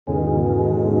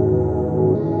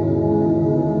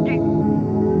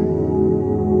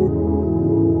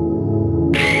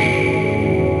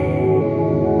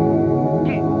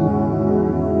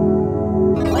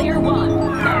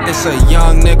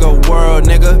nigga world,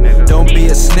 nigga. Don't be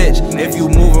a snitch. If you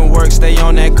moving work, stay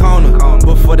on that corner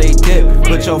before they dip.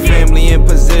 Put your family in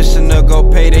position to go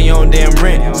pay their own damn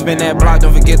rent. Spin that block,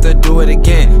 don't forget to do it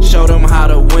again. Show them how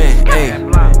to win,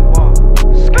 ayy.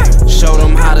 Show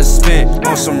them how to spend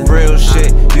on some real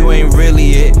shit. You ain't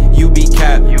really it, you be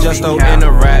cap. Justo in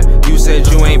the rap, you said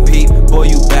you ain't peep, boy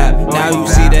you bap. Now you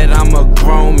see that I'm a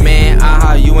grown man,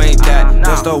 aha, you ain't that.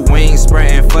 Justo wing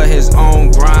spreading for his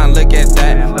own grind, look at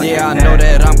that. Yeah, I know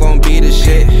that I'm gon' be the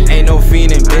shit, ain't no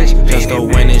fiendin' bitch. Justo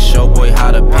winning, show boy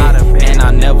how to pay, and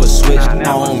I never switch.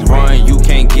 On run, you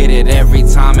can't get it every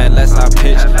time unless I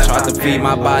pitch. Try to feed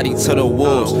my body to the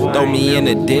wolves, throw me in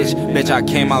the ditch. Bitch, I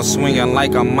came out swinging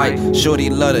like a Mike. Shorty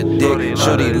love the dick,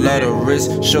 shorty love the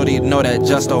wrist. Shorty know that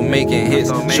Justo making hits.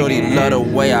 Shorty love the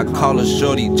way I call her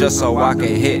shorty just so I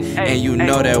can hit. And you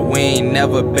know that we ain't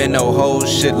never been no whole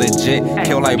shit legit.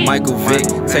 Kill like Michael Vick,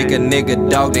 take a nigga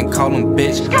dog then call him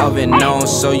bitch. Oven known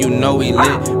so you know he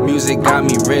lit. Music got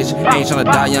me rich, ain't tryna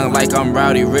die young like I'm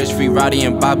Rowdy Rich. Free Rowdy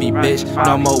and Bobby bitch.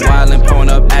 No more wildin', pulling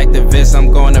up activists.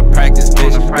 I'm going to practice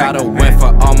bitch. Gotta win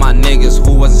for all my niggas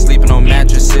who wasn't sleeping on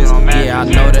mattresses. Yeah, I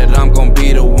know that I'm gon'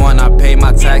 be the one. I pay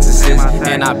my taxes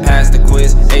and I passed the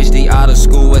quiz. HD out of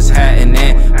school was hatting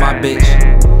in. My bitch,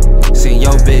 seen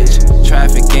your bitch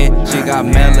trafficking. She got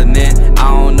melanin. I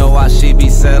don't know why she be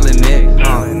selling it.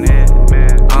 I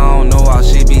don't know why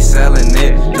she be selling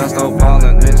it. Justo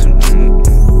ballin', bitch.